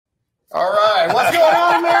All right, what's going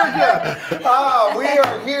on, America? We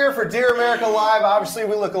are here for Dear America Live. Obviously,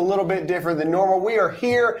 we look a little bit different than normal. We are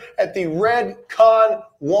here at the Redcon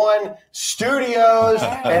One Studios,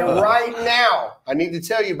 and right now, I need to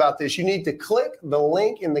tell you about this. You need to click the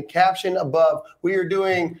link in the caption above. We are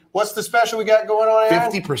doing, what's the special we got going on,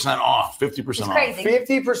 Aaron? 50% off. 50% off. Crazy.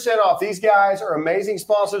 50% off. These guys are amazing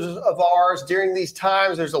sponsors of ours. During these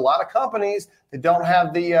times, there's a lot of companies that don't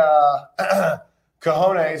have the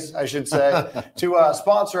cojones, I should say, to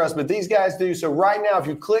sponsor us, but these guys do. So right now, if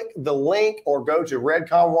you click the link or go to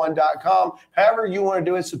redcon1.com, however you want to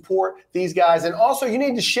do it, support these guys. And also, you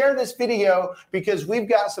need to share this video because we've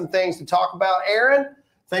got some things to talk about. Aaron,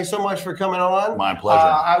 thanks so much for coming on. My pleasure.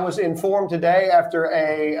 I was informed today after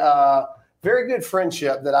a very good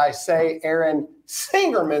friendship that I say Aaron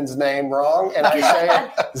Singerman's name wrong, and I say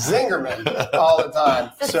it Zingerman all the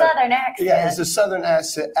time. It's a Southern accent. Yeah, it's a Southern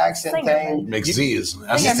accent thing. Makes Z's.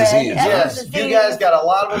 That's Zingerman. the Z's. Yes, you guys got a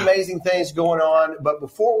lot of amazing things going on. But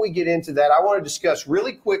before we get into that, I want to discuss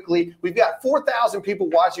really quickly. We've got 4,000 people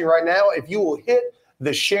watching right now. If you will hit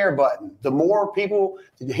the share button, the more people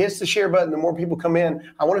hits the share button, the more people come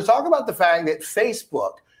in. I want to talk about the fact that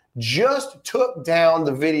Facebook just took down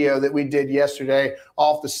the video that we did yesterday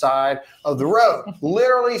off the side of the road.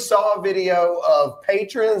 Literally saw a video of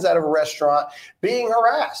patrons at a restaurant being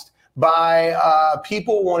harassed by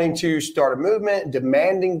people wanting to start a movement,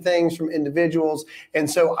 demanding things from individuals. And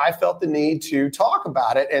so I felt the need to talk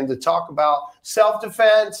about it and to talk about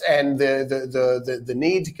self-defense and the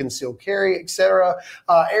need to conceal carry, et cetera.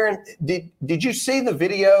 Aaron, did you see the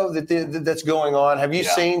video that's going on? Have you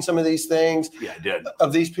seen some of these things? Yeah, I did.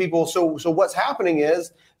 Of these people. So what's happening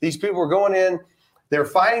is these people are going in, they're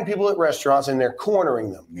finding people at restaurants and they're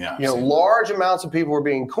cornering them. Yeah, Large amounts of people are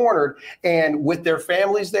being cornered and with their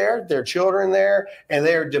families there, their children there, and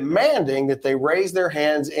they're demanding that they raise their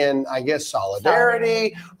hands in, I guess,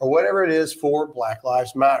 solidarity or whatever it is for Black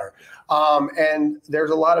Lives Matter. And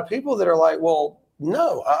there's a lot of people that are like, well,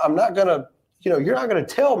 no, I'm not going to, you're not going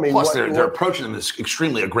to tell me. Plus, they're approaching them in this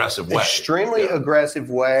extremely aggressive way. Aggressive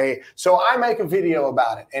way. So I make a video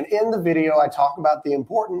about it. And in the video, I talk about the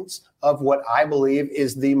importance of what I believe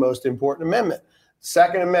is the most important amendment,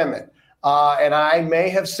 Second Amendment. And I may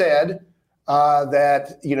have said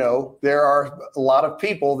that, there are a lot of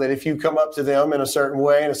people that if you come up to them in a certain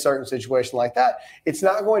way, in a certain situation like that, it's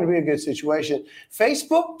not going to be a good situation.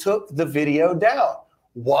 Facebook took the video down.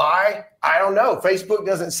 Why? I don't know. Facebook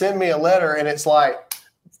doesn't send me a letter and it's like,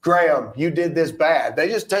 Graham, you did this bad. They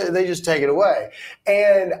just take it away.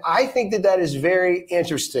 And I think that is very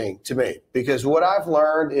interesting to me because what I've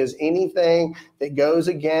learned is anything that goes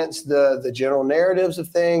against the general narratives of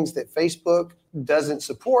things that Facebook doesn't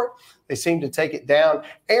support, they seem to take it down.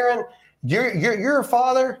 Aaron, you're a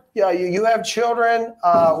father. Yeah, you have children.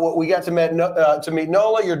 We got to meet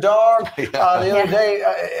Nola, your dog, the other day.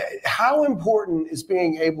 How important is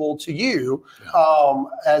being able to you,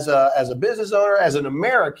 as a business owner, as an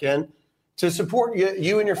American, to support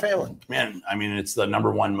you and your family? Man, I mean, it's the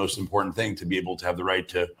number one most important thing to be able to have the right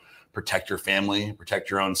to protect your family,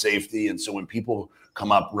 protect your own safety. And so when people come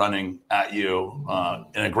up running at you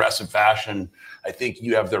in aggressive fashion, I think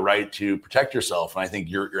you have the right to protect yourself. And I think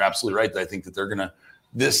you're absolutely right. I think that they're going to,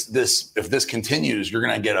 if this continues, you're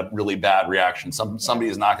going to get a really bad reaction. Somebody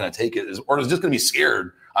is not going to take it or is just going to be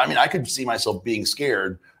scared. I mean, I could see myself being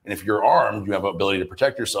scared. And if you're armed, you have the ability to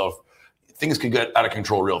protect yourself. Things can get out of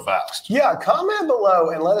control real fast. Yeah, comment below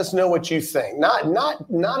and let us know what you think. Not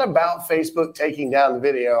about Facebook taking down the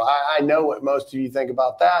video. I know what most of you think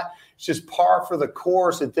about that. It's just par for the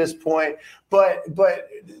course at this point. But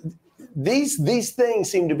these things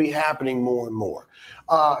seem to be happening more and more.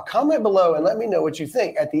 Comment below and let me know what you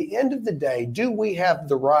think. At the end of the day, do we have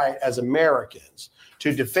the right as Americans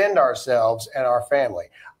to defend ourselves and our family?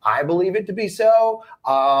 I believe it to be so,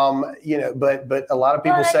 but a lot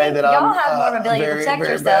I say that y'all have more ability to protect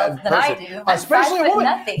yourselves than I do. Especially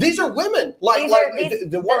women. These are women.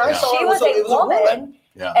 The one I saw, she was a woman.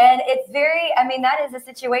 Yeah. And it's that is a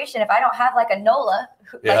situation. If I don't have like a NOLA,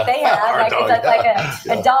 like they have,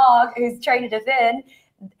 a dog who's trained to defend,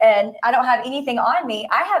 and I don't have anything on me,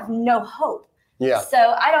 I have no hope. Yeah.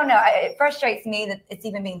 So I don't know. It frustrates me that it's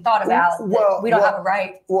even being thought about. We don't have a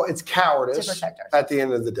right. Well, it's cowardice to protect ourselves. At the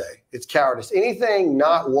end of the day. It's cowardice. Anything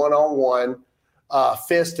not one-on-one,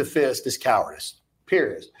 fist to fist is cowardice.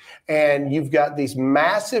 Period. And you've got these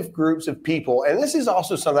massive groups of people, and this is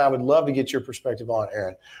also something I would love to get your perspective on,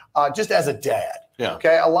 Aaron. Just as a dad. Yeah.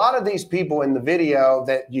 Okay. A lot of these people in the video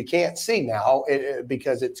that you can't see now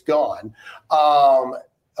because it's gone.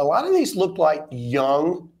 A lot of these look like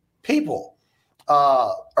young people.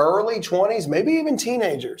 Early 20s, maybe even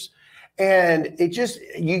teenagers. And it just,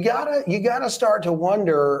 you gotta start to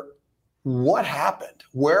wonder what happened.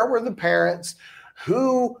 Where were the parents?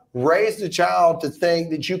 Who raised a child to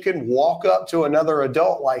think that you can walk up to another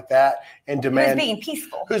adult like that and demand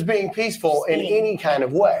who's being peaceful in any kind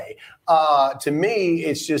of way? To me,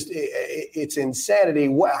 it's just, it's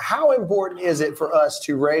insanity. How important is it for us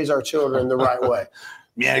to raise our children the right way?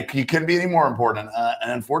 Yeah, you couldn't be any more important.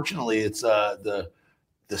 And unfortunately, it's the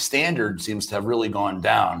standard seems to have really gone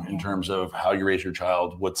down in terms of how you raise your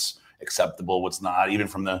child, what's acceptable, what's not, even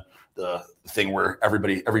from the thing where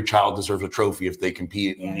every child deserves a trophy if they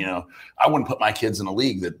compete. And, you know, I wouldn't put my kids in a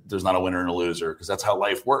league that there's not a winner and a loser, because that's how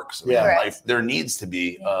life works. There needs to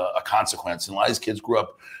be a consequence. And a lot of these kids grew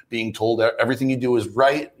up being told that everything you do is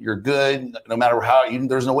right, you're good, no matter how,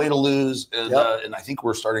 there's no way to lose. And I think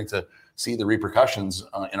we're starting to see the repercussions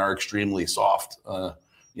in our extremely soft,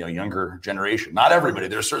 younger generation. Not everybody.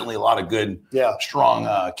 There's certainly a lot of good,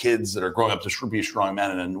 strong kids that are growing up to be strong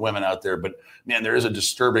men and women out there. But man, there is a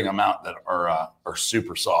disturbing amount that are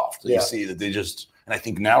super soft. You see that they just, and I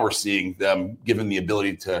think now we're seeing them given the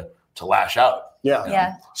ability to lash out.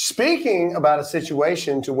 Speaking about a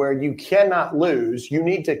situation to where you cannot lose, you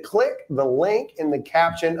need to click the link in the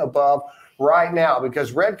caption above right now,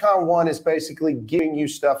 because Redcon One is basically giving you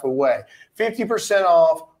stuff away. 50%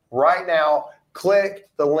 off right now. Click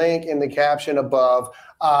the link in the caption above.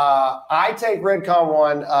 I take Redcon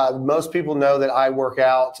One. Most people know that I work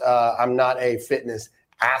out. I'm not a fitness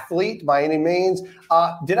athlete by any means.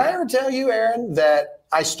 Did I ever tell you, Aaron, that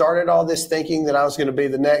I started all this thinking that I was going to be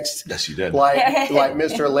the next, yes, you did, like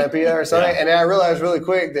Mr. Olympia or something, and I realized really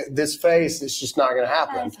quick that this face is just not going to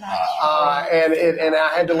happen. And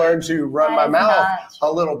I had to learn to run my mouth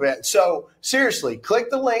a little bit. So seriously, click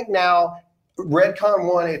the link now.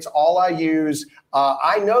 Redcon One, it's all I use.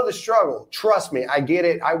 I know the struggle. Trust me, I get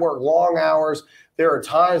it. I work long hours. There are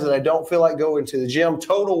times that I don't feel like going to the gym.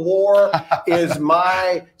 Total War is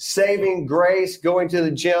my saving grace, going to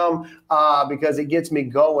the gym, because it gets me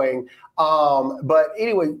going. But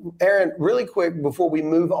anyway, Aaron, really quick before we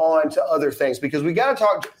move on to other things, because we got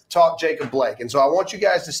to talk Jacob Blake. And so I want you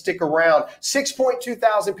guys to stick around. 6.2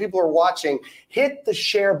 thousand people are watching. Hit the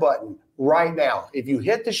share button right now. If you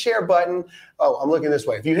hit the share button, I'm looking this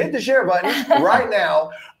way. If you hit the share button right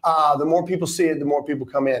now, the more people see it, the more people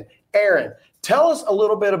come in. Aaron, tell us a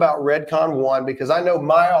little bit about Redcon One, because I know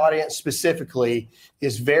my audience specifically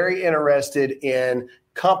is very interested in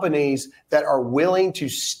companies that are willing to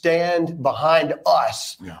stand behind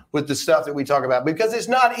us with the stuff that we talk about, because it's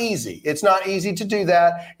not easy. It's not easy to do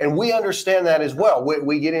that. And we understand that as well.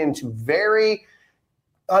 We get into very,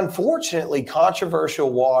 unfortunately,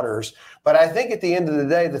 controversial waters. But I think at the end of the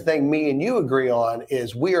day, the thing me and you agree on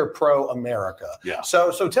is we are pro-America.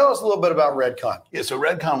 So tell us a little bit about Redcon. So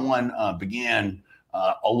Redcon One began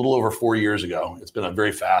a little over 4 years ago. It's been a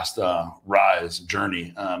very fast rise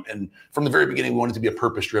journey. And from the very beginning, we wanted to be a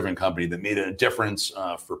purpose-driven company that made a difference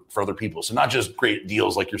for other people. So not just great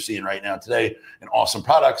deals like you're seeing right now today and awesome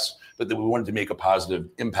products, but that we wanted to make a positive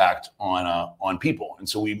impact on people. And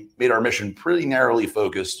so we made our mission pretty narrowly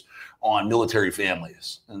focused on military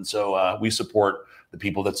families. And so we support the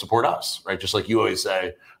people that support us, right? Just like you always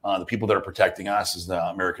say, the people that are protecting us is the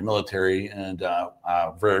American military, and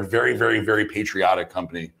very, very, very, very patriotic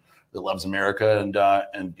company that loves America.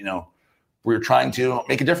 And we're trying to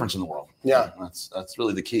make a difference in the world. That's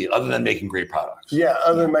really the key, other than making great products.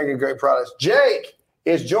 Other than making great products. Jake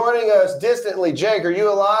is joining us distantly. Jake, are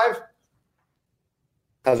you alive?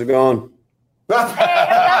 How's it going? All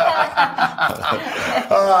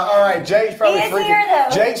right, Jake's probably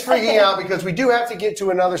freaking out because we do have to get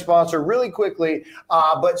to another sponsor really quickly.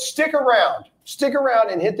 But stick around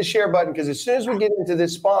and hit the share button, because as soon as we get into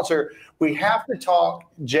this sponsor, we have to talk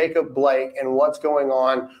Jacob Blake and what's going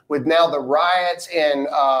on with now the riots in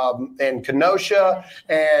Kenosha,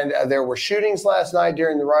 and there were shootings last night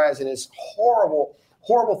during the riots, and it's horrible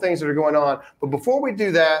things that are going on. But before we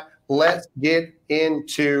do that, let's get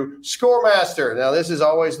into Scoremaster. Now, this is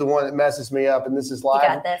always the one that messes me up, and this is live. You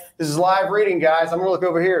got this. This is live reading, guys. I'm going to look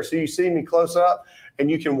over here so you see me close up, and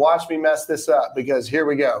you can watch me mess this up, because here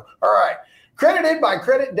we go. All right. Credited by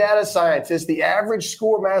credit data scientists, the average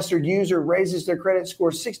Scoremaster user raises their credit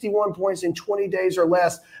score 61 points in 20 days or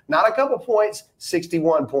less. Not a couple points,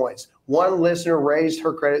 61 points. One listener raised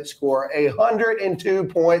her credit score 102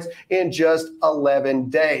 points in just 11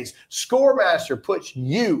 days. Scoremaster puts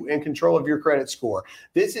you in control of your credit score.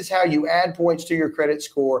 This is how you add points to your credit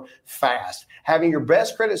score fast. Having your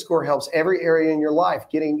best credit score helps every area in your life.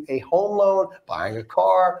 Getting a home loan, buying a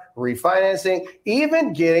car, refinancing,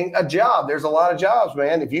 even getting a job. There's a lot of jobs,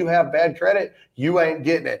 man. If you have bad credit, you ain't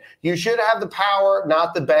getting it. You should have the power,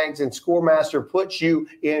 not the banks, and Scoremaster puts you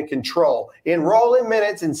in control. Enroll in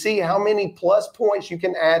minutes and see how many plus points you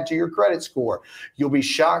can add to your credit score. You'll be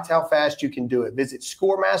shocked how fast you can do it. Visit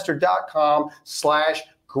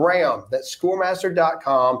scoremaster.com/Graham. That's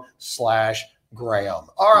scoremaster.com/Graham.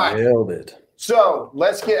 All right. Nailed it. So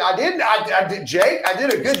let's get. I did. Jake, I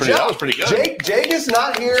did a good job. That was pretty good. Jake is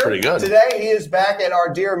not here today. He is back at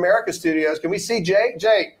our Dear America studios. Can we see Jake?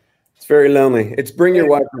 Jake. It's very lonely. It's bring your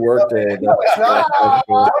wife to work day. No, it's not.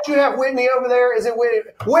 Don't you have Whitney over there? Is it Whitney?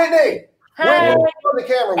 Whitney. Hi. Whitney, on the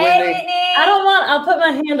camera, Whitney. Hey, Whitney. I don't want. I'll put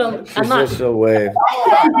my hand on. She's just a wave.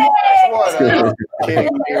 I'm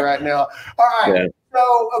kidding you right now. All right.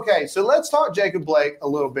 Yeah. So let's talk Jacob Blake a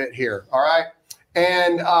little bit here. All right.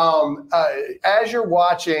 And as you're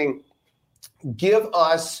watching, give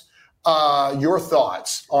us your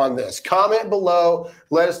thoughts on this. Comment below.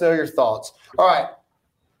 Let us know your thoughts. All right.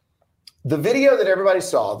 The video that everybody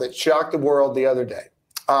saw that shocked the world the other day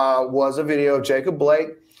was a video of Jacob Blake.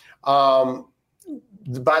 By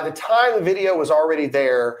the time the video was already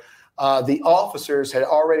there, the officers had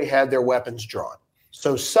already had their weapons drawn.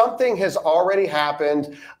 So something has already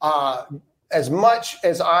happened. As much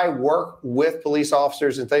as I work with police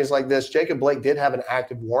officers and things like this, Jacob Blake did have an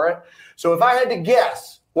active warrant. So if I had to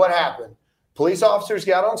guess what happened, police officers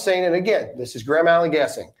got on scene. And again, this is Graham Alley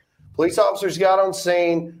guessing. Police officers got on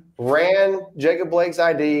scene, ran Jacob Blake's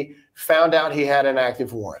ID, found out he had an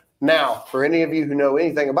active warrant. Now, for any of you who know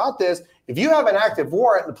anything about this, if you have an active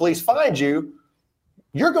warrant and the police find you,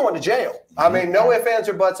 you're going to jail. I mean, no ifs, ands,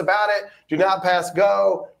 or buts about it. Do not pass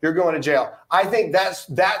go. You're going to jail. I think that's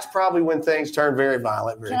probably when things turn very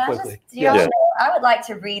violent very quickly. I would like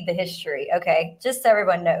to read the history, okay, just so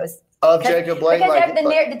everyone knows. Of Jacob Blake?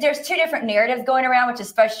 Because there's two different narratives going around, which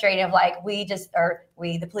is frustrating, of like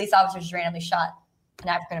the police officers randomly shot an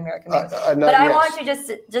African-American man. But I want you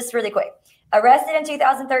just really quick. Arrested in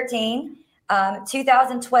 2013.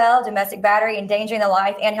 2012, domestic battery, endangering the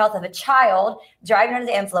life and health of a child, driving under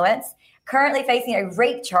the influence, currently facing a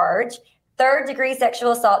rape charge, third-degree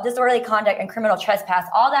sexual assault, disorderly conduct, and criminal trespass.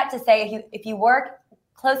 All that to say, if you work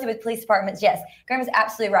closely with police departments, yes, Graham is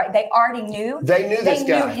absolutely right. They already knew. They knew this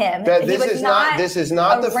guy. They knew him. This is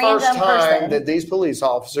not the first time that these police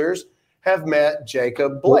officers have met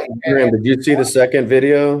Jacob Blake. Graham, did you see the second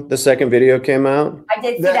video? The second video came out. I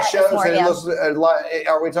did see that shows this morning, that he looks like.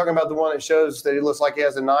 Are we talking about the one that shows that he looks like he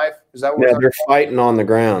has a knife? Is that what? Yeah, they're fighting on the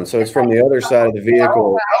ground, so it's from the other side of the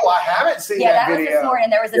vehicle. Oh, I haven't seen that video. Yeah, that was this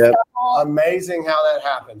morning. There was a couple. Amazing how that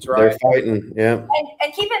happens, right? They're fighting, yeah.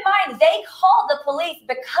 And keep in mind, they called the police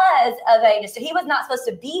because of so he was not supposed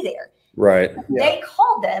to be there. Right. Yeah. They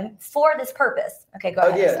called them for this purpose. Okay, go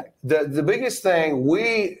ahead. The biggest thing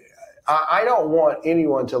I don't want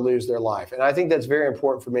anyone to lose their life. And I think that's very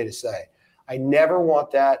important for me to say. I never want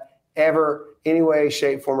that ever, any way,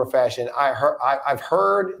 shape, form, or fashion. I've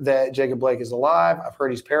heard that Jacob Blake is alive. I've heard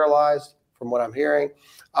he's paralyzed from what I'm hearing,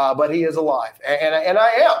 but he is alive. And I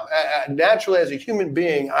am. Naturally, as a human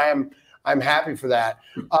being, I'm happy for that.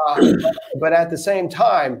 But at the same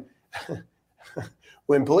time,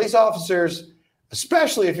 when police officers,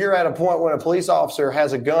 especially if you're at a point when a police officer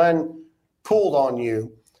has a gun pulled on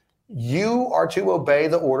you, you are to obey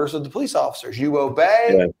the orders of the police officers. You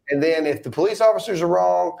obey, and then if the police officers are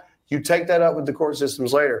wrong, you take that up with the court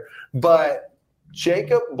systems later. But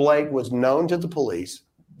Jacob Blake was known to the police.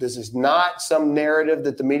 This is not some narrative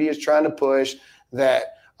that the media is trying to push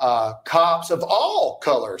that cops of all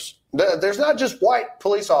colors. There's not just white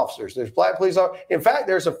police officers. There's black police officers. In fact,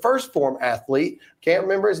 there's a first form athlete. Can't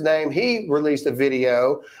remember his name. He released a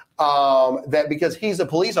video that because he's a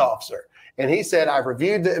police officer. And he said, I've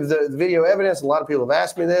reviewed the video evidence. A lot of people have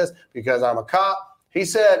asked me this because I'm a cop. He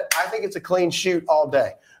said, I think it's a clean shoot all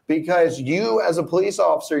day because you as a police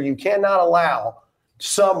officer, you cannot allow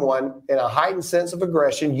someone in a heightened sense of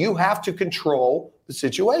aggression. You have to control the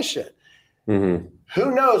situation. Mm-hmm.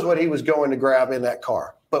 Who knows what he was going to grab in that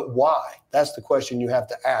car, but why? That's the question you have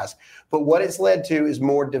to ask. But what it's led to is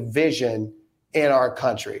more division in our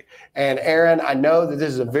country. And Aaron, I know that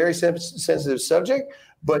this is a very sensitive subject,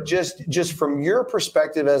 but just from your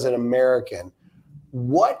perspective as an American,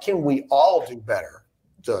 what can we all do better?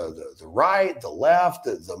 The right, the left,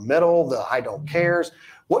 the middle, the I don't cares.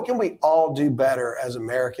 What can we all do better as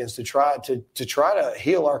Americans to try to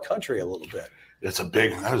heal our country a little bit?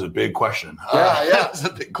 That was a big question. Yeah. That's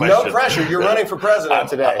a big question. No pressure. You're running for president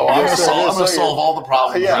today. I'm going to solve all the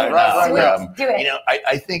problems right. Do it. You know,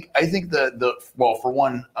 I think well, for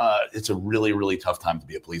one, it's a really, really tough time to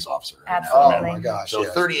be a police officer. Absolutely. Oh my gosh. So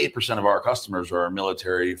 38% of our customers are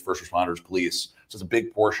military, first responders, police. So it's a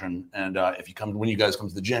big portion. And when you guys come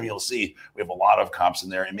to the gym, you'll see we have a lot of cops in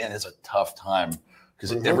there. And man, it's a tough time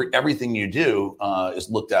because everything you do is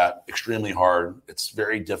looked at extremely hard. It's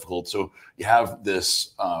very difficult. So you have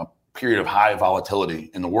this period of high volatility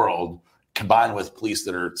in the world combined with police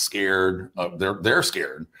that are scared. They're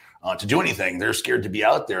scared to do anything. They're scared to be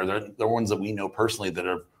out there. They're ones that we know personally that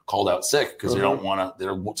are called out sick because they don't want to.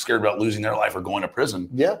 They're scared about losing their life or going to prison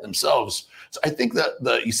themselves. So I think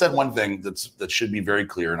that you said one thing that should be very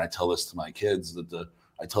clear, and I tell this to my kids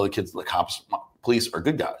I tell the kids the cops, police are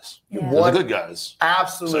good guys. Yeah. They're the good guys.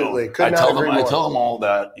 Absolutely. So I tell them all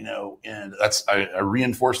that, you know, and I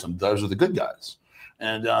reinforce them. Those are the good guys.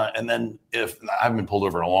 And then if I haven't been pulled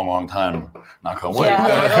over in a long, long time, knock on wood.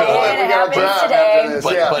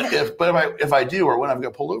 But if I do, or when I've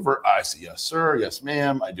got pulled over, I say yes, sir, yes,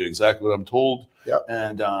 ma'am. I do exactly what I'm told. Yep.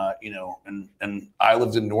 And you know, and I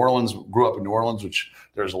lived in New Orleans, grew up in New Orleans, which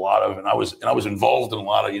there's a lot of, and I was involved in a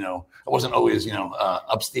lot of, you know, I wasn't always, you know,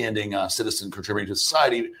 upstanding citizen contributing to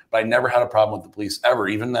society, but I never had a problem with the police ever,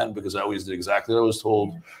 even then, because I always did exactly what I was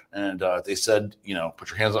told. And they said, you know, put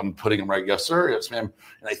your hands up, I'm putting them right. Yes, sir. Yes, ma'am.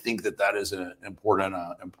 And I think that is an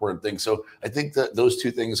important thing. So I think that those two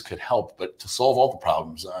things could help, but to solve all the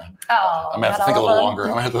problems, I'm gonna have to think a little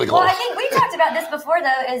longer. I think we talked about this before,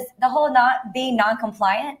 though, is the whole not being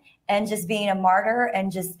non-compliant and just being a martyr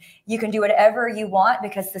and just you can do whatever you want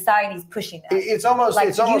because society's pushing that. It's almost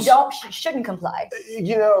you shouldn't comply.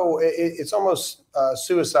 You know, it's almost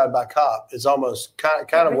suicide by cop. It's almost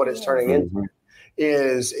kind of what it's turning into.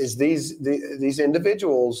 Is these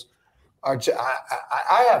individuals are?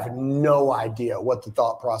 I have no idea what the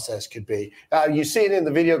thought process could be. You see it in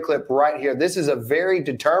the video clip right here. This is a very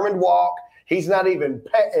determined walk. He's not even,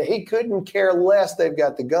 he couldn't care less. They've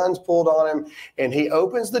got the guns pulled on him, and he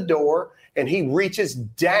opens the door and he reaches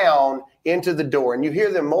down into the door. And you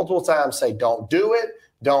hear them multiple times say, don't do it.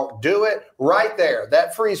 Don't do it. Right there,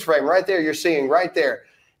 that freeze frame right there, you're seeing right there.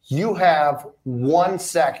 You have 1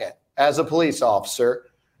 second as a police officer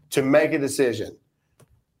to make a decision.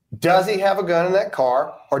 Does he have a gun in that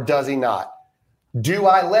car or does he not? Do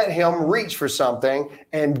I let him reach for something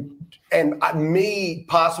and me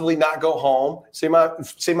possibly not go home, see my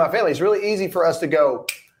family? It's really easy for us to go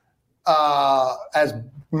as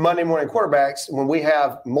Monday morning quarterbacks when we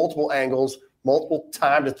have multiple angles, multiple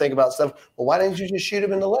time to think about stuff. Well, why didn't you just shoot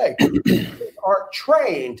him in the leg? They aren't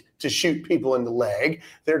trained to shoot people in the leg.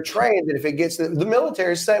 They're trained that if it gets to the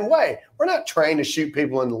military, is the same way. We're not trained to shoot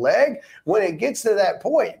people in the leg. When it gets to that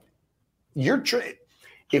point, you're trained.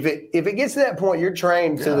 If it gets to that point, you're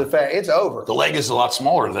trained to the fact it's over. The leg is a lot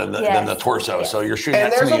smaller than the torso, so you're shooting. And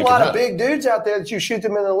there's a lot of big dudes out there that you shoot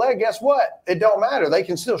them in the leg. Guess what? It don't matter. They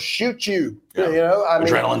can still shoot you. Yeah. You know, I mean,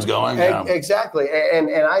 adrenaline's going. Exactly. And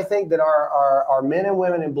I think that our men and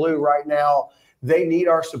women in blue right now, they need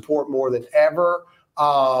our support more than ever.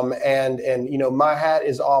 And you know, my hat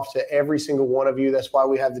is off to every single one of you. That's why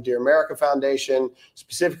we have the Dear America Foundation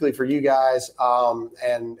specifically for you guys.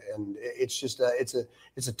 And it's just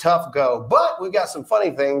it's a tough go, but we've got some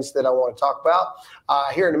funny things that I want to talk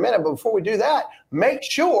about here in a minute. But before we do that, make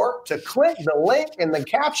sure to click the link in the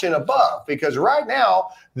caption above, because right now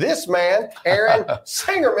this man, Aaron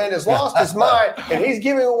Singerman, has lost his mind and he's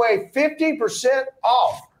giving away 50%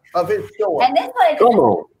 off of his store. And this one, come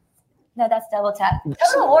on. No, that's Double Tap.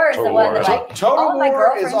 Total War is the one that Total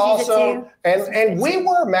War is awesome. And we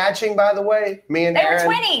were matching, by the way, me and Aaron. They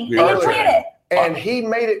were twinning. They didn't plan it. And he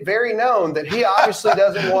made it very known that he obviously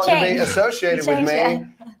doesn't want to be associated with me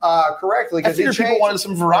correctly. I figured people wanted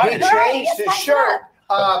some variety. He changed his shirt.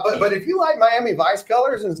 But if you like Miami Vice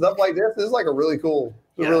colors and stuff like this is like a really cool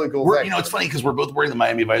really cool thing. You know, it's funny because we're both wearing the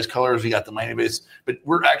Miami Vice colors. We got the Miami Vice, but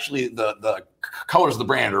we're actually the colors of the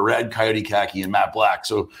brand are red, coyote khaki, and matte black.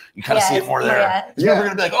 So you kind of see it more there. We're going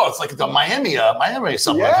to be like, oh, it's like the Miami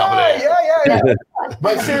supplement company. Yeah.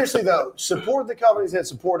 But seriously, though, support the companies that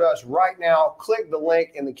support us right now. Click the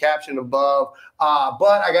link in the caption above.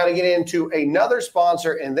 But I got to get into another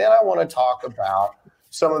sponsor, and then I want to talk about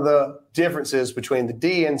some of the differences between the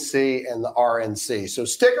DNC and the RNC. So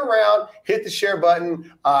stick around, hit the share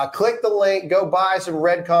button, click the link, go buy some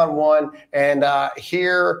Redcon One, and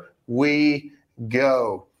here we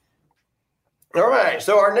go. All right,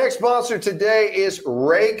 so our next sponsor today is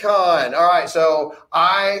Raycon. All right, so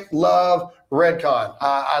I love Redcon.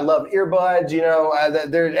 I love earbuds. You know,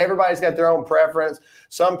 everybody's got their own preference.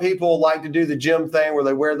 Some people like to do the gym thing where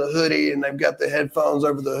they wear the hoodie and they've got the headphones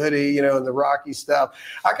over the hoodie, you know, and the Rocky stuff.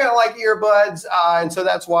 I kind of like earbuds, and so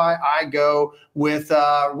that's why I go with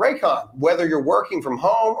Raycon. Whether you're working from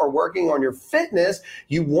home or working on your fitness,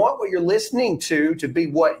 you want what you're listening to be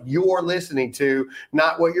what you're listening to,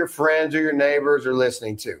 not what your friends or your neighbors are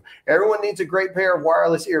listening to. Everyone needs a great pair of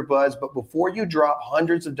wireless earbuds, but before you drop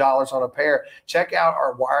hundreds of dollars on a pair, check out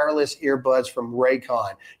our wireless earbuds from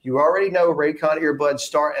Raycon. You already know Raycon earbuds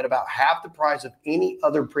start at about half the price of any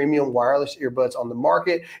other premium wireless earbuds on the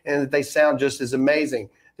market, and they sound just as amazing.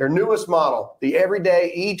 Their newest model, the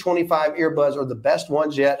Everyday E25 earbuds, are the best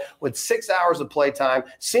ones yet, with 6 hours of playtime,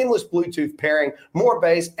 seamless Bluetooth pairing, more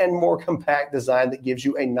bass, and more compact design that gives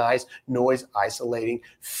you a nice noise isolating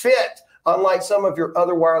fit. Unlike some of your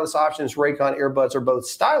other wireless options, Raycon earbuds are both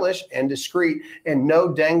stylish and discreet, and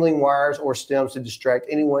no dangling wires or stems to distract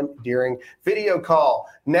anyone during video call.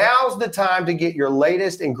 Now's the time to get your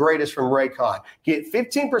latest and greatest from Raycon. Get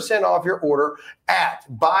 15% off your order at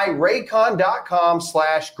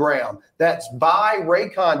buyraycon.com/Graham. That's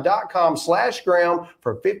buyraycon.com/Graham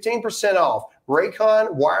for 15% off.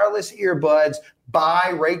 Raycon wireless earbuds,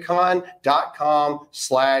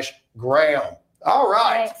 buyraycon.com/Graham. All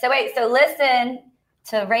right. So listen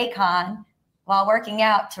to Raycon while working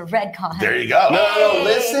out to Redcon. There you go. No,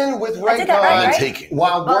 listen with Raycon right?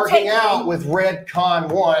 while working out with Redcon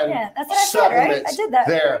One. Yeah, that's what I said, right? I did that.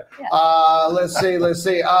 There. Yeah. Let's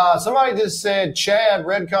see. Somebody just said, Chad,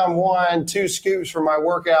 Redcon One, 2 scoops for my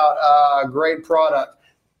workout. Great product.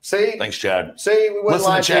 See? Thanks, Chad. See, we wouldn't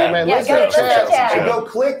lie to you, man. Yeah, listen to Chad. And go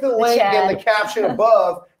click the link in the caption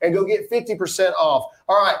above and go get 50% off.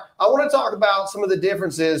 All right. I want to talk about some of the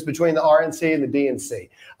differences between the RNC and the DNC.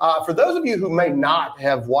 For those of you who may not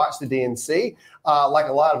have watched the DNC, like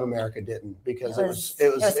a lot of America didn't, because it was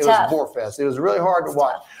Vorfest. It was really hard to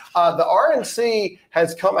watch. The RNC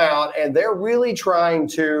has come out and they're really trying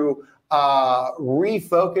to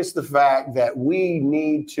refocus the fact that we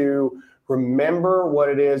need to remember what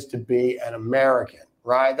it is to be an American,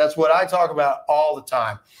 right? That's what I talk about all the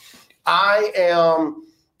time. I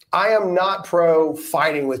am not pro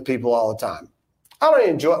fighting with people all the time. I don't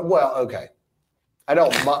enjoy. Well, okay. I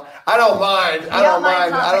don't mind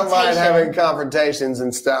having confrontations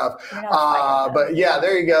and stuff. But yeah,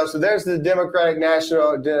 there you go. So there's the Democratic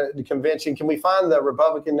National Convention. Can we find the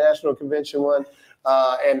Republican National Convention one?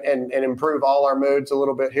 And improve all our moods a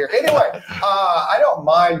little bit here. Anyway, I don't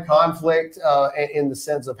mind conflict in the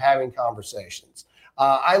sense of having conversations.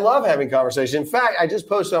 I love having conversations. In fact, I just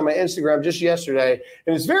posted on my Instagram just yesterday,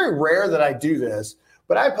 and it's very rare that I do this,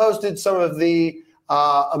 but I posted some of the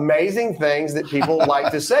amazing things that people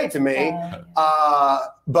like to say to me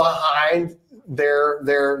behind their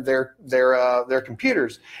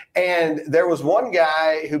computers. And there was one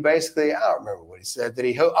guy who basically, I don't remember what he said, that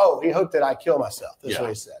he hoped that I kill myself. That's what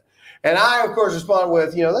he said. And I, of course, responded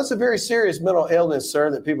with, that's a very serious mental illness, sir,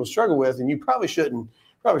 that people struggle with, and you probably shouldn't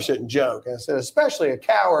joke. And I said, especially a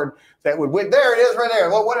coward that would win. There it is right there.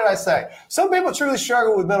 Well, what did I say? Some people truly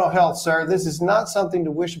struggle with mental health, sir. This is not something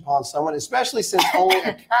to wish upon someone, especially since only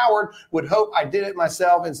a coward would hope I did it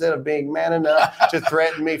myself instead of being man enough to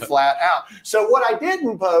threaten me flat out. So what I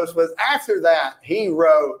didn't post was after that, he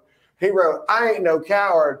wrote, I ain't no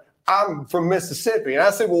coward. I'm from Mississippi. And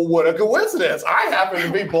I said, well, what a coincidence. I happen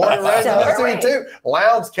to be born and raised in Mississippi too.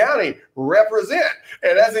 Lowndes County, represent.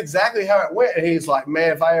 And that's exactly how it went. And he's like,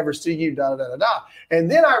 man, if I ever see you, da-da-da-da-da. And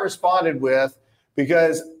then I responded with,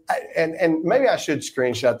 because, and maybe I should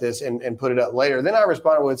screenshot this and put it up later. Then I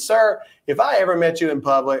responded with, sir, if I ever met you in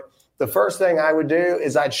public, the first thing I would do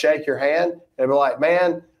is I'd shake your hand and be like,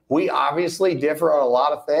 man, we obviously differ on a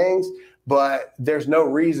lot of things, but there's no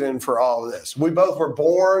reason for all of this. We both were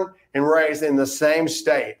born and raised in the same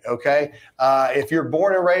state, okay? If you're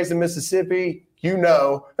born and raised in Mississippi, you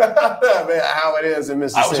know how it is in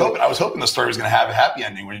Mississippi. I was hoping the story was going to have a happy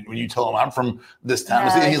ending when you told him I'm from this town.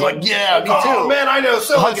 Yeah, he's like, yeah, me too. Oh, man, I know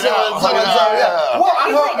so-and-so. Well,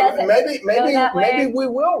 I hope maybe we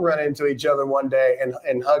will run into each other one day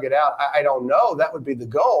and hug it out. I don't know. That would be the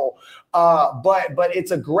goal. But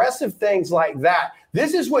it's aggressive things like that.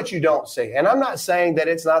 This is what you don't see. And I'm not saying that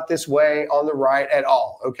it's not this way on the right at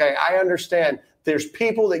all. Okay. I understand there's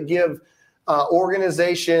people that give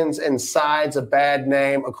organizations and sides a bad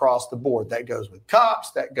name across the board. That goes with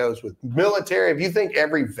cops. That goes with military. If you think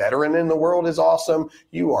every veteran in the world is awesome,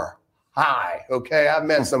 you are high. Okay. I've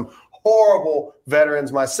met some horrible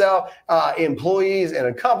veterans myself, employees in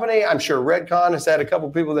a company. I'm sure Redcon has had a couple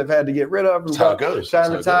people they've had to get rid of from time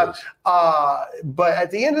to time. But at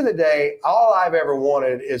the end of the day, all I've ever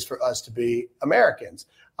wanted is for us to be Americans.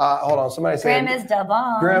 Hold on, somebody said Graham is the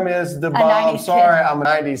bomb. Graham is the bomb. Sorry, I'm a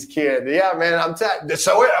 90s kid. Yeah, man,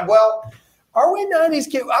 are we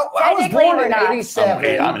 90s kids? I was born in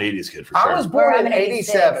 87. I'm an 80s kid for sure. I was born in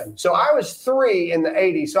 87. So I was 3 in the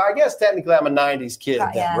 80s. So I guess technically I'm a 90s kid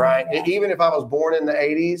then, right? Yeah. Even if I was born in the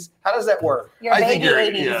 80s. How does that work? You're a baby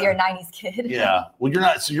 80s. You're a 90s kid. Yeah. Well, you're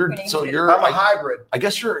not. So you're. I'm a hybrid. I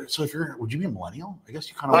guess you're. So if you're, would you be a millennial? I guess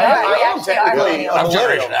you kind of. I am technically a millennial.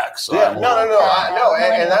 Generation X. So yeah. No.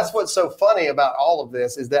 And that's what's so funny about all of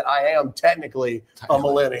this is that I am technically a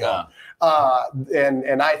millennial. Yeah.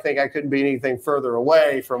 And I think I couldn't be anything further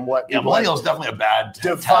away from what. Yeah, millennial is definitely a bad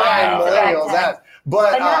define millennials.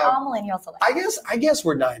 But not all millennials alike. I guess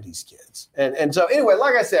we're 90s kids. And so anyway,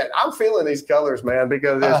 like I said, I'm feeling these colors, man,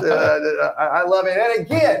 because I love it. And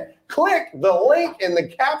again, click the link in the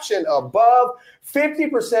caption above.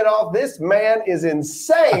 50% off. This man is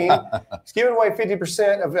insane. He's giving away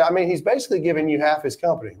 50% of it. I mean, he's basically giving you half his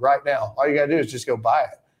company right now. All you got to do is just go buy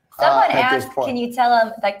it. Someone asked, can you tell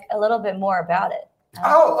them like a little bit more about it?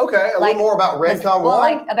 Okay. A little more about Redcon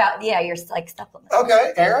One? Your supplements.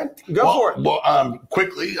 Okay, Aaron, go for it. Well,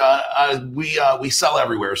 quickly, we sell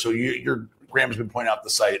everywhere. So Graham's been pointing out the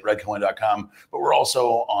site, redcon.com, but we're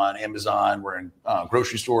also on Amazon. We're in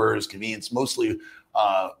grocery stores, convenience, mostly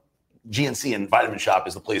GNC and Vitamin Shop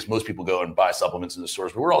is the place most people go and buy supplements in the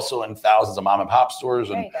stores. But we're also in thousands of mom and pop stores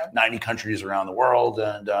in 90 countries around the world.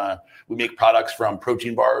 And we make products from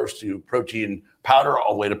protein bars to protein powder,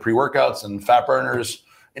 all the way to pre-workouts and fat burners,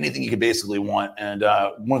 anything you could basically want. And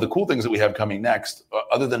one of the cool things that we have coming next,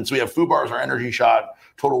 so we have Food Bars, our energy shot,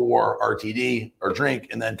 Total War RTD, our drink,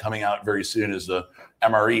 and then coming out very soon is the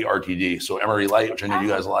MRE RTD. So MRE Light, which I know you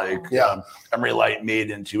guys like. Yeah. MRE Light made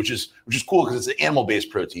into, which is cool because it's an animal-based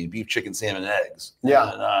protein, beef, chicken, salmon, and eggs.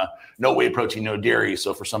 Yeah. And, no whey protein, no dairy.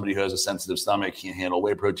 So for somebody who has a sensitive stomach, can't handle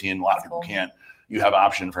whey protein, a lot of people can't. You have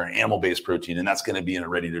option for an animal-based protein, and that's going to be in a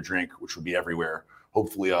ready-to-drink, which will be everywhere.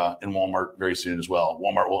 Hopefully in Walmart very soon as well.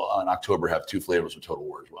 Walmart will in October have 2 flavors of Total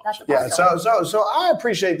War as well. Yeah, so I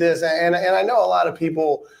appreciate this, and I know a lot of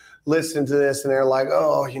people listen to this and they're like,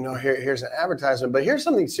 oh, here's an advertisement, but here's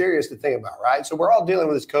something serious to think about, right? So we're all dealing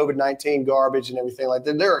with this COVID-19 garbage and everything like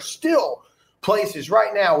that. There are still places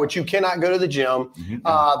right now which you cannot go to the gym.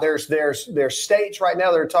 Mm-hmm. There's states right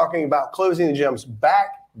now that are talking about closing the gyms back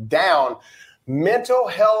down. Mental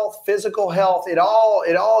health, physical health, it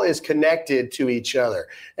all is connected to each other.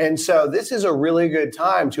 And so this is a really good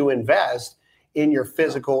time to invest in your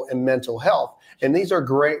physical and mental health. And these are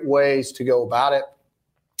great ways to go about it.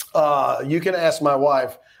 You can ask my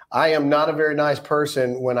wife. I am not a very nice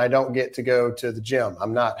person when I don't get to go to the gym.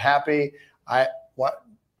 I'm not happy. What?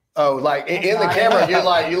 Oh, like in the camera,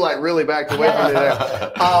 you like really backed away from me there.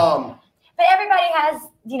 But everybody has,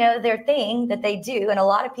 their thing that they do. And a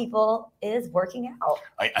lot of people is working out.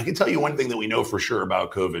 I can tell you one thing that we know for sure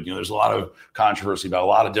about COVID. There's a lot of controversy about a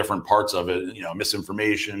lot of different parts of it,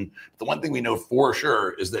 misinformation. The one thing we know for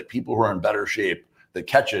sure is that people who are in better shape that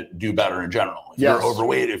catch it do better in general. If you're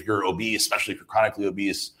overweight, if you're obese, especially if you're chronically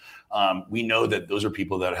obese, we know that those are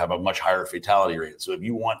people that have a much higher fatality rate. So if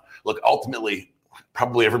you ultimately,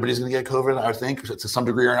 probably everybody's going to get COVID, I think, to some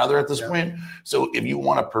degree or another at this point. So if you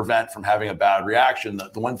want to prevent from having a bad reaction,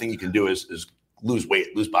 the one thing you can do is lose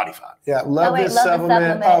weight, lose body fat. Yeah, love this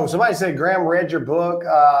supplement. Oh, somebody said Graham read your book.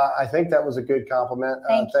 I think that was a good compliment.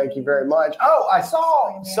 Thank you very much. Oh, I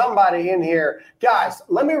saw somebody in here. Guys,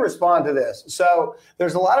 let me respond to this. So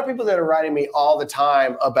there's a lot of people that are writing me all the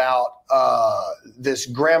time about this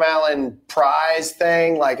Graham Allen prize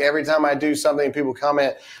thing. Like every time I do something, people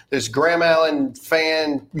comment, this Graham Allen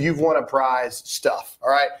fan, you've won a prize stuff. All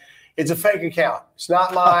right. It's a fake account. It's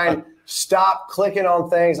not mine. Stop clicking on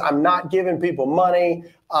things. I'm not giving people money.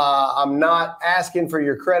 I'm not asking for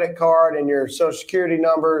your credit card and your social security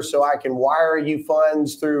number so I can wire you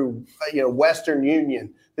funds through, Western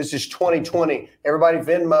Union. This is 2020. Everybody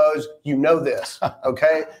Venmos, this,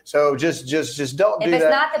 okay? So just don't do that. If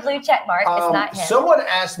it's not the blue check mark, it's not him. Someone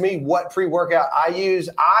asked me what pre-workout I use.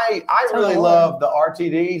 I really love the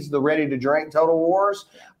RTDs, the ready-to-drink Total Wars.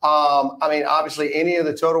 Obviously, any of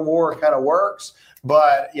the Total War kind of works.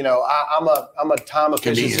 But I'm a time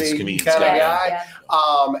efficiency kind of guy,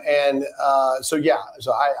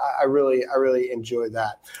 So I really enjoy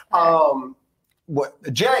that.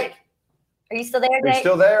 Jake, are you still there, Jake? Are you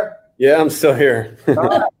still there? Yeah, I'm still here. You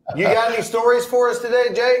got any stories for us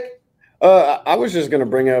today, Jake? I was just going to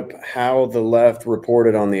bring up how the left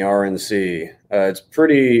reported on the RNC. It's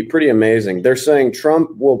pretty amazing. They're saying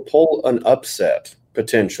Trump will pull an upset,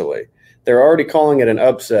 potentially. They're already calling it an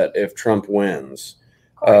upset if Trump wins.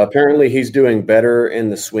 Apparently, he's doing better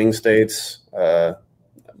in the swing states.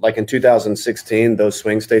 Like in 2016, those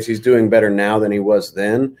swing states, he's doing better now than he was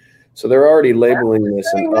then. So they're already labeling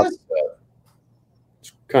this an upset.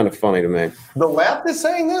 It's kind of funny to me. The left is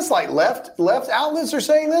saying this? Like left outlets are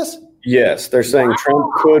saying this? Yes, they're saying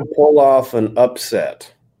Trump could pull off an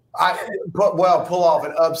upset. Pull off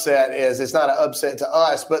an upset it's not an upset to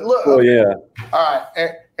us, but look. Oh yeah. All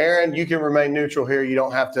right, Aaron, you can remain neutral here. You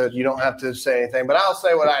don't have to say anything, but I'll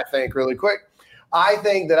say what I think really quick. I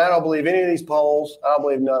think that I don't believe any of these polls. I don't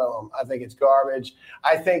believe none of them. I think it's garbage.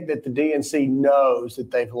 I think that the DNC knows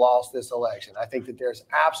that they've lost this election. I think that there's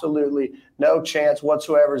absolutely no chance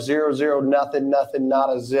whatsoever, 0-0, nothing,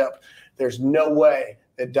 not a zip. There's no way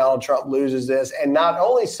that Donald Trump loses this. And not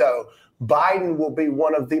only so, Biden will be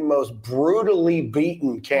one of the most brutally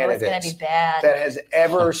beaten candidates that has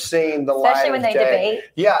ever seen the light of day. Especially when they debate.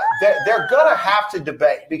 Yeah, they're gonna have to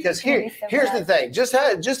debate because here's the thing: just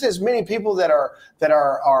as many people that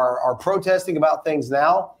are protesting about things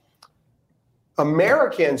now,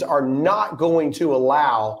 Americans are not going to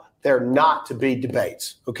allow there not to be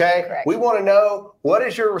debates. Okay, correct. We want to know, what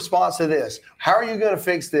is your response to this? How are you going to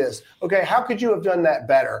fix this? Okay, how could you have done that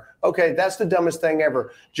better? Okay, that's the dumbest thing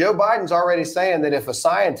ever. Joe Biden's already saying that if a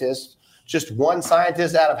scientist, just one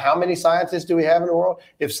scientist out of how many scientists do we have in the world?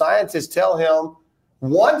 If scientists tell him,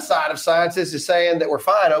 one side of scientists is saying that we're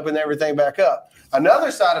fine, open everything back up.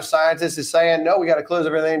 Another side of scientists is saying, no, we got to close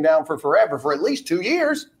everything down for forever, for at least 2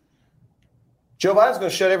 years. Joe Biden's going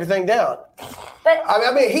to shut everything down. But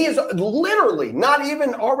I mean, he is literally not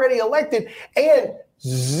even already elected, and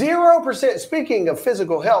 0%. Speaking of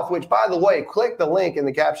physical health, which, by the way, click the link in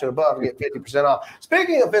the caption above and get 50% off.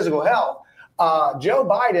 Speaking of physical health, Joe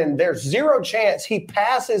Biden, there's zero chance he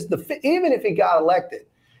passes even if he got elected,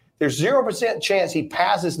 there's 0% chance he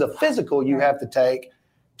passes the physical you have to take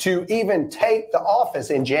to even take the office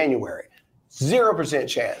in January. 0%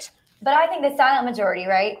 chance. But I think the silent majority,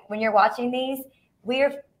 right? When you're watching these,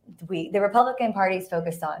 the Republican Party is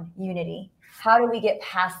focused on unity. How do we get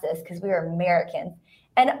past this? Because we are Americans.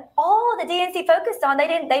 And all the DNC focused on, they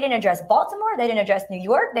didn't address Baltimore, they didn't address New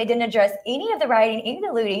York, they didn't address any of the rioting, any of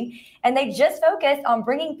the looting, and they just focused on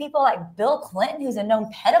bringing people like Bill Clinton, who's a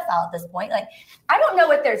known pedophile at this point. Like, I don't know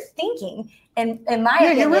what they're thinking. In my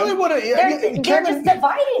opinion, you really want to. They're just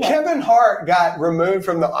dividing it. Kevin Hart got removed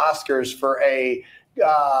from the Oscars for a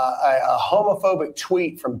homophobic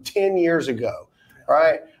tweet from 10 years ago,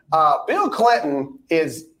 right? Bill Clinton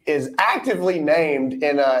is actively named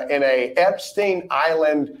in a Epstein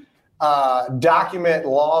Island document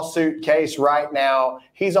lawsuit case right now.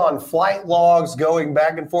 He's on flight logs going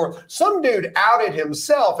back and forth. Some dude outed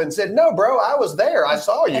himself and said, "No, bro, I was there. I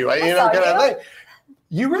saw you." Kind of thing.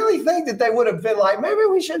 You really think that they would have been like, maybe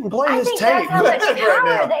we shouldn't play this tape? That's how much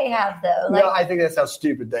power they have, though. No, I think that's how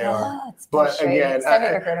stupid they are. But again,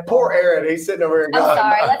 so poor Aaron, he's sitting over here going, I'm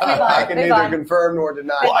sorry, let's move on. I can neither confirm nor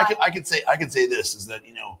deny. Well, I could say this is that,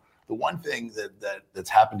 the one thing that's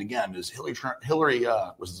happened again is Hillary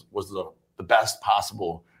was the best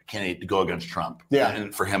possible candidate to go against Trump. Yeah.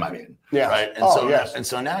 And for him, I mean. Yeah. Right. And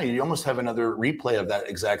so now you almost have another replay of that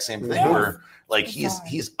exact same thing where like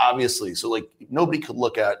he's obviously, so like nobody could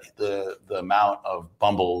look at the amount of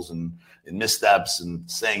bumbles and missteps and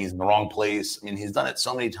saying he's in the wrong place. I mean, he's done it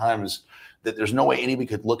so many times that there's no way anybody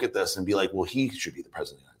could look at this and be like, well, he should be the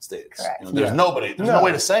president of the United States. Correct. There's no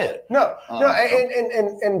way to say it.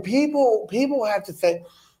 And people have to think.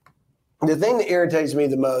 The thing that irritates me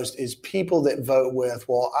the most is people that vote with,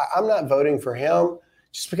 well, I'm not voting for him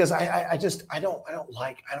just because I don't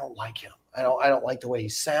like him. I don't like the way he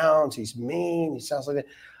sounds. He's mean. He sounds like that.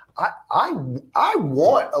 I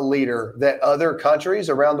want a leader that other countries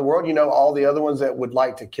around the world, all the other ones that would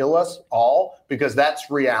like to kill us all, because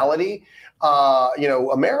that's reality.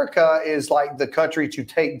 America is like the country to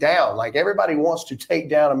take down. Like everybody wants to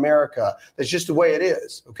take down America. That's just the way it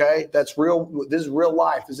is. Okay. That's real. This is real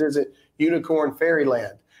life. This isn't unicorn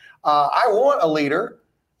fairyland. I want a leader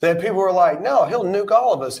that people are like, no, he'll nuke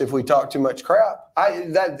all of us if we talk too much crap.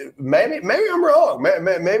 Maybe I'm wrong.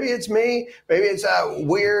 Maybe it's me. Maybe it's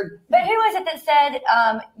weird. But who was it that said,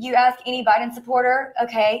 you ask any Biden supporter,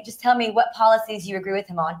 okay, just tell me what policies you agree with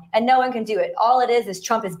him on, and no one can do it. All it is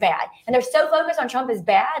Trump is bad. And they're so focused on Trump is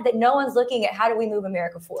bad that no one's looking at how do we move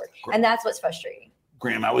America forward. And that's what's frustrating.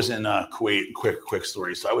 Graham, I was in Kuwait. Quick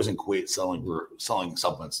story. So I was in Kuwait selling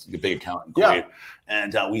supplements, a big account in Kuwait,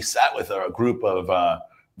 and we sat with a group of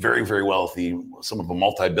very, very wealthy, some of them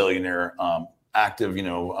multi-billionaire, active,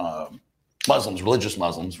 Muslims, religious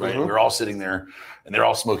Muslims, right? Mm-hmm. We were all sitting there and they're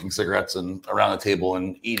all smoking cigarettes and around the table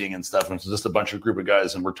and eating and stuff. And it's just a bunch of group of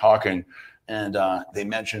guys and we're talking and they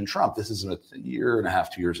mentioned Trump. This is a year and a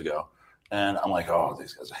half, 2 years ago. And I'm like, oh,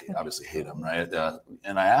 these guys obviously hate him, right?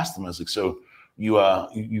 And I asked him, I was like, so you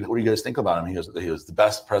what do you guys think about him? He was the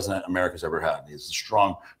best president America's ever had. He's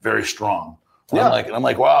strong, very strong. And I'm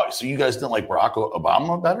like, wow, so you guys didn't like Barack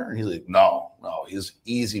Obama better? And he's like, no, he's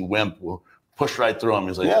easy wimp. We'll push right through him.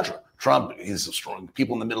 He's like, Trump, he's strong.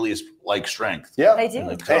 People in the Middle East like strength. Yeah, they do.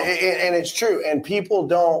 And it's true. And people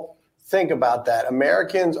don't think about that.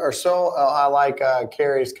 Americans are so, I like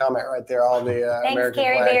Carrie's comment right there, all the Thanks, American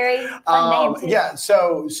Carrie flag. Berry. Fun name too. Yeah,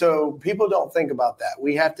 so people don't think about that.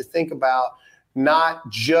 We have to think about not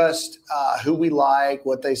just who we like,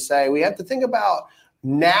 what they say. We have to think about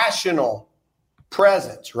national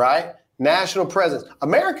presence, right? National presence.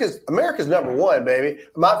 America's number one, baby.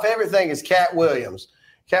 My favorite thing is Cat Williams.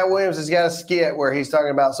 Cat Williams has got a skit where he's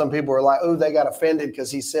talking about some people are like, oh, they got offended because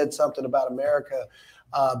he said something about America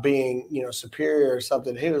being, superior or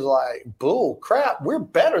something. He was like, bull crap, we're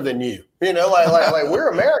better than you. Like we're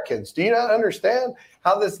Americans. Do you not understand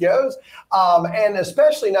how this goes? And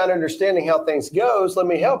especially not understanding how things goes, let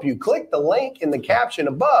me help you. Click the link in the caption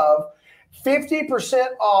above. 50%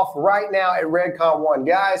 off right now at Redcon One.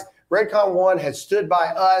 Guys, Redcon One has stood by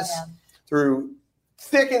us through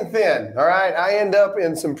thick and thin, all right? I end up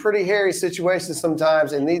in some pretty hairy situations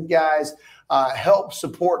sometimes, and these guys help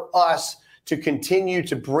support us to continue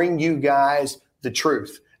to bring you guys the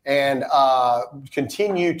truth and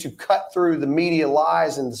continue to cut through the media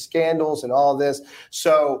lies and the scandals and all this.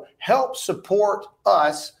 So help support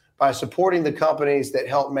us by supporting the companies that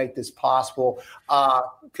help make this possible.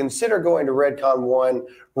 Consider going to Redcon One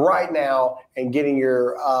right now and getting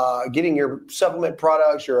your supplement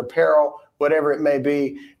products, your apparel, whatever it may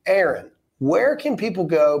be. Aaron, where can people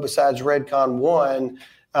go besides Redcon One,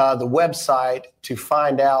 the website, to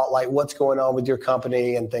find out like what's going on with your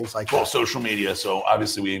company and things like that? Well, social media. So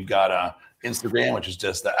obviously we've got Instagram, which is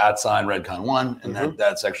just the @Redcon One, and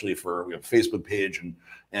that's actually we have a Facebook page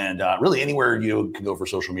and really anywhere you can go for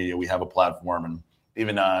social media, we have a platform. And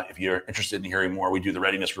even if you're interested in hearing more, we do the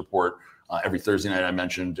readiness report every Thursday night. I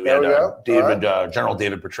mentioned we had General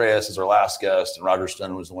David Petraeus as our last guest, and Roger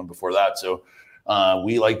Stone was the one before that. So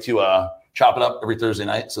we like to chop it up every Thursday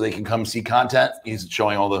night so they can come see content. He's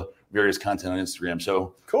showing all the various content on Instagram.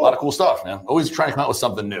 So cool. A lot of cool stuff, man. Always trying to come out with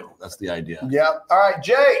something new. That's the idea. Yeah. All right,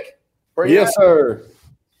 Jake. Yes, sir.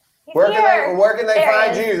 Where can they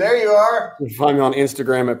find you? There you are. You can find me on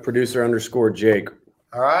Instagram at @producer_Jake.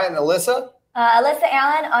 All right, and Alyssa? Alyssa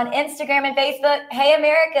Allen on Instagram and Facebook. Hey,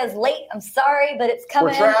 America's late. I'm sorry, but it's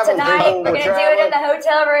coming tonight. We're going to do it in the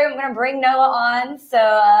hotel room. I'm going to bring Noah on.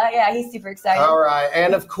 So, he's super excited. All right.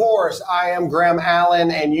 And, of course, I am Graham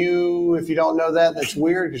Allen. And you, if you don't know that, that's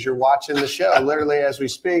weird because you're watching the show literally as we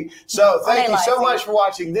speak. So thank you so much for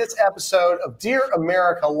watching this episode of Dear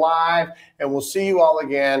America Live. And we'll see you all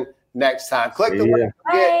again next time. Click the link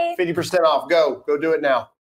to get 50% off. Go do it now.